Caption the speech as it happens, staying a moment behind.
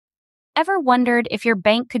Ever wondered if your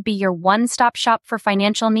bank could be your one-stop shop for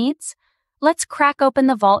financial needs? Let's crack open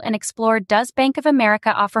the vault and explore, does Bank of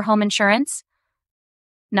America offer home insurance?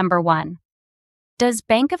 Number 1. Does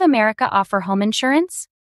Bank of America offer home insurance?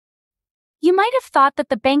 You might have thought that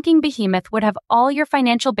the banking behemoth would have all your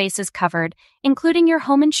financial bases covered, including your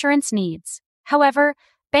home insurance needs. However,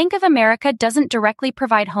 Bank of America doesn't directly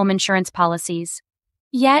provide home insurance policies.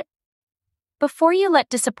 Yet, before you let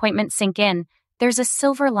disappointment sink in, there's a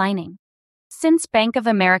silver lining. Since Bank of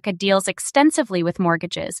America deals extensively with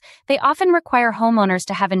mortgages, they often require homeowners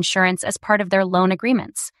to have insurance as part of their loan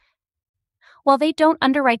agreements. While they don't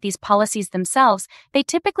underwrite these policies themselves, they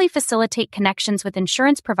typically facilitate connections with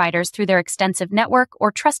insurance providers through their extensive network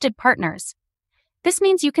or trusted partners. This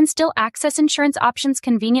means you can still access insurance options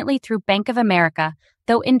conveniently through Bank of America,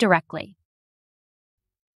 though indirectly.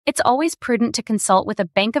 It's always prudent to consult with a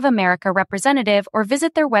Bank of America representative or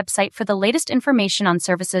visit their website for the latest information on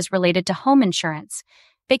services related to home insurance.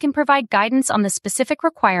 They can provide guidance on the specific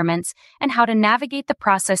requirements and how to navigate the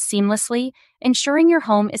process seamlessly, ensuring your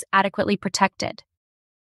home is adequately protected.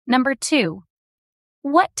 Number 2.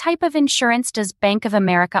 What type of insurance does Bank of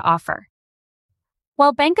America offer?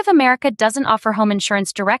 While Bank of America doesn't offer home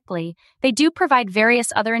insurance directly, they do provide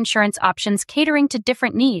various other insurance options catering to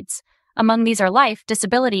different needs. Among these are life,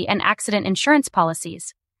 disability, and accident insurance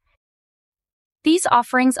policies. These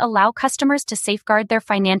offerings allow customers to safeguard their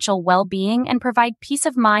financial well-being and provide peace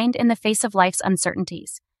of mind in the face of life's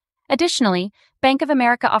uncertainties. Additionally, Bank of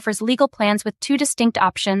America offers legal plans with 2 distinct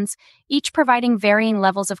options, each providing varying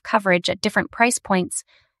levels of coverage at different price points.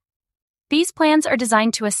 These plans are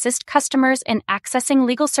designed to assist customers in accessing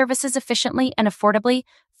legal services efficiently and affordably,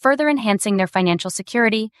 further enhancing their financial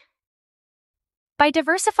security. By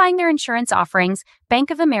diversifying their insurance offerings,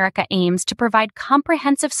 Bank of America aims to provide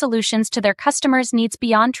comprehensive solutions to their customers' needs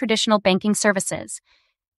beyond traditional banking services.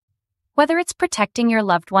 Whether it's protecting your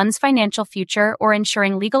loved one's financial future or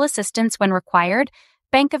ensuring legal assistance when required,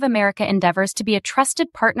 Bank of America endeavors to be a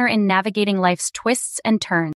trusted partner in navigating life's twists and turns.